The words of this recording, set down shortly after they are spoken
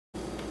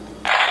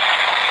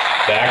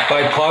Back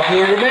by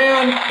popular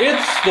demand,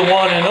 it's the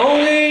one and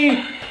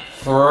only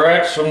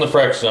Rex from the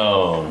Frex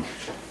Zone.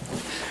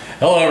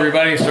 Hello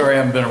everybody, sorry I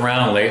haven't been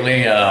around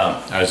lately.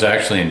 I was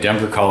actually in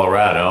Denver,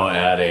 Colorado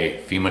at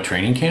a Fema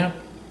training camp.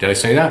 Did I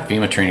say that?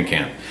 Fema training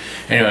camp.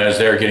 Anyway, I was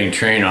there getting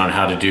trained on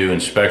how to do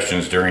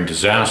inspections during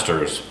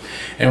disasters.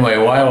 Anyway,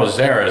 while I was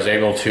there, I was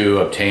able to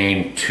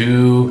obtain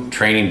 2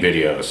 training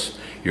videos.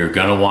 You're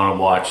going to want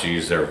to watch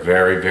these. They're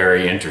very,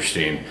 very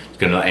interesting. It's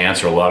going to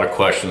answer a lot of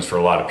questions for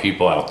a lot of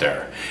people out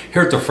there.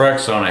 Here at the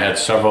Frex Zone, I had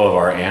several of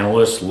our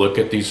analysts look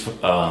at these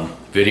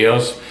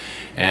videos,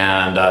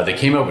 and they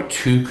came up with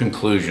 2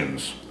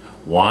 conclusions.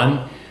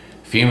 1,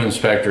 FEMA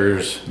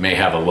inspectors may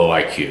have a low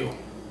IQ.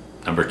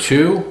 Number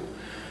 2,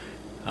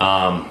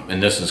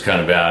 and this is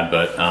kind of bad,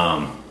 but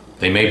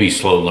they may be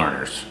slow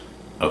learners.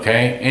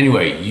 Okay?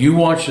 Anyway, you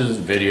watch these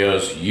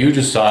videos, you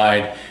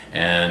decide,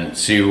 and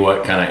see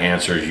what kind of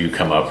answers you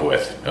come up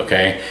with,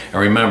 okay?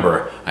 And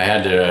remember, I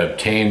had to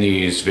obtain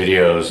these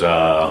videos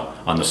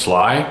on the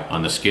sly,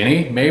 on the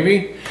skinny,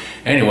 maybe?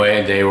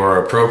 Anyway, they were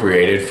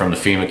appropriated from the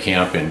FEMA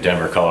camp in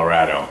Denver,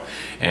 Colorado.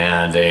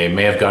 And they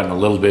may have gotten a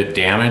little bit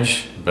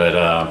damaged, but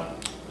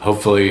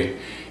hopefully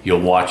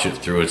you'll watch it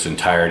through its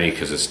entirety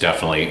because it's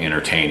definitely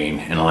entertaining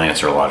and it'll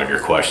answer a lot of your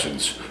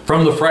questions.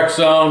 From the Frex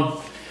Zone,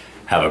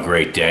 have a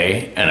great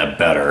day and a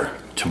better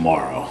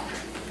tomorrow.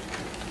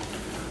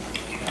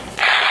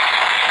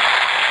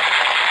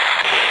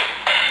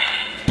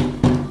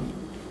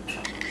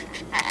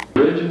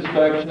 Bridge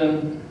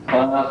Inspection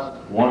Class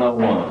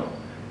 101.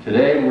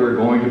 Today we're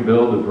going to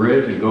build a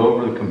bridge and go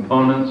over the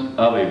components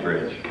of a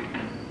bridge.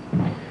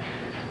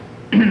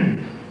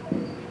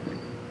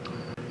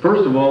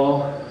 First of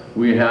all,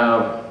 we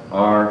have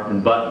our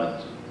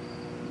embutments.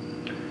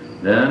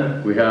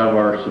 Then we have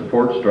our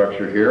support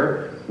structure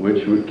here,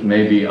 which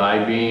may be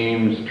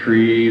I-beams,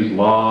 trees,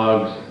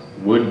 logs,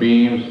 wood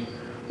beams,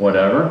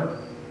 whatever.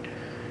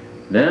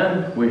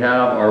 Then we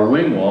have our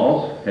wing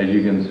walls, as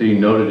you can see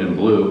noted in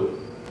blue.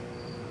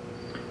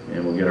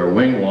 And we'll get our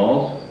wing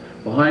walls.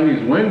 Behind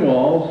these wing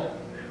walls,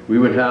 we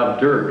would have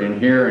dirt in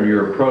here in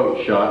your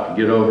approach shot to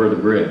get over the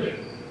bridge.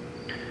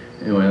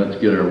 Anyway, let's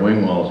get our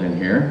wing walls in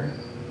here.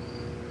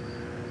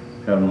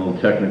 Having a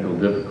little technical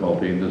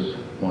difficulty. This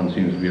one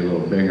seems to be a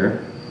little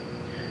bigger.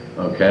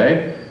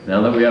 Okay,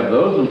 now that we have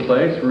those in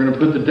place, we're going to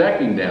put the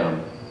decking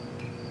down.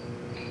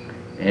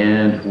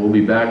 And we'll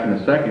be back in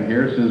a second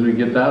here as soon as we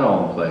get that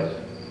all in place.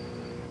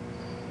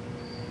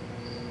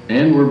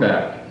 And we're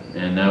back.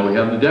 And now we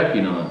have the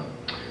decking on.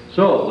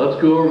 So let's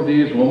go over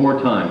these one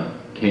more time.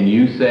 Can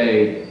you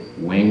say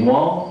wing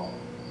wall?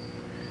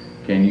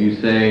 Can you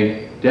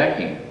say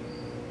decking?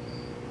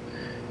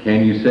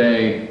 Can you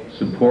say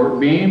support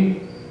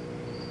beam?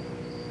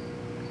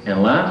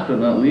 And last but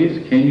not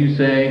least, can you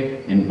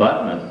say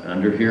embutment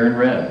under here in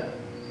red?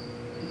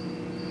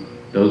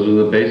 Those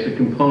are the basic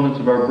components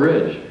of our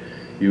bridge.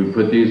 You would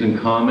put these in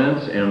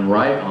comments and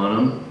write on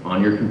them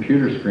on your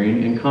computer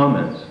screen in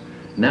comments.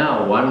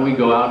 Now, why don't we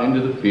go out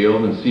into the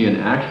field and see an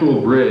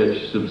actual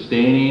bridge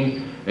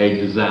sustaining a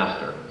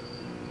disaster.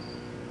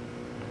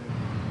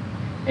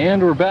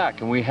 And we're back,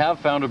 and we have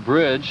found a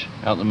bridge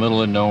out in the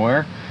middle of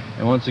nowhere.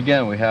 And once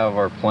again, we have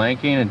our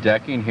planking and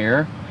decking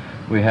here.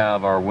 We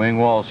have our wing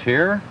walls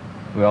here.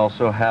 We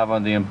also have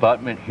on the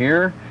embutment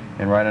here,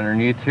 and right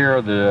underneath here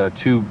are the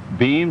 2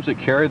 beams that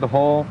carry the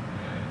whole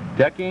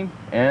decking.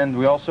 And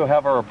we also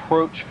have our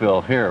approach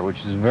fill here, which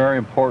is very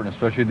important,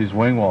 especially these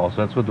wing walls.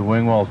 That's what the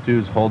wing walls do,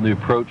 is hold the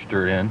approach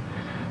dirt in.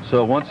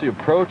 So once the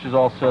approach is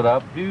all set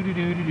up, you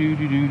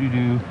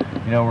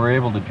know, we're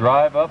able to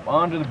drive up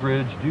onto the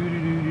bridge,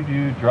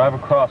 drive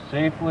across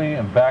safely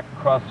and back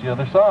across the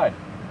other side.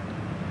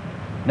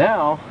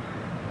 Now,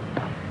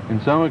 in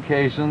some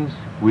occasions,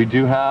 we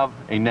do have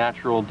a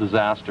natural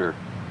disaster.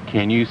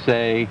 Can you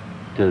say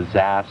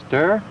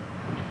disaster?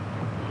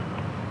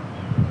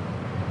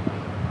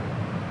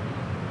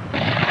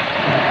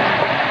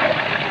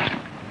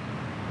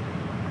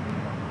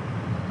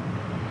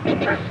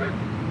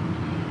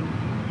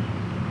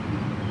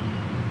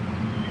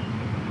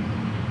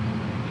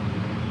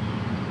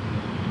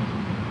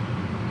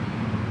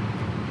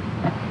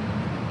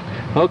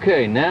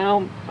 Okay,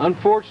 now,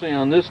 unfortunately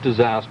on this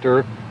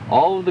disaster,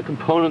 all of the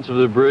components of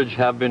the bridge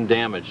have been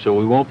damaged, so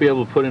we won't be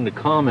able to put into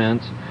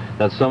comments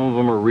that some of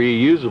them are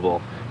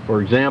reusable.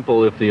 For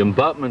example, if the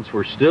embutments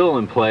were still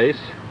in place,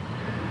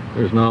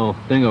 there's no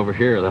thing over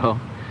here though,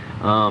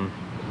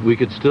 we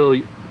could still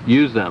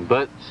use them.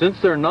 But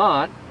since they're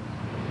not,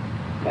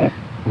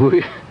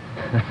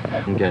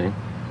 okay.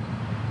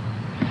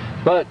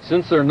 But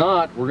since they're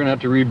not, we're going to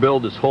have to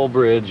rebuild this whole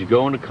bridge. You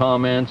go into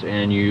comments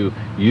and you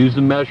use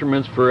the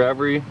measurements for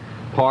every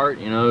part,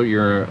 you know,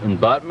 your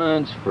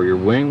embutments, for your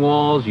wing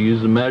walls, you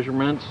use the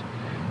measurements.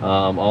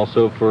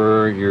 Also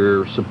for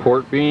your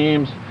support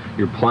beams,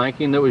 your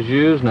planking that was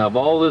used. Now if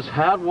all this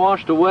had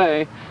washed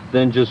away,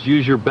 then just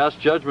use your best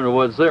judgment of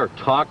what's there.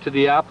 Talk to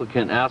the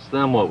applicant, ask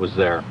them what was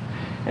there.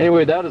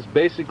 Anyway, that is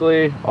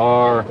basically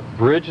our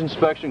bridge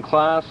inspection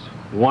class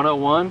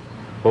 101.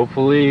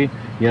 Hopefully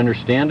you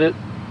understand it.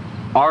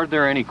 Are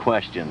there any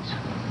questions?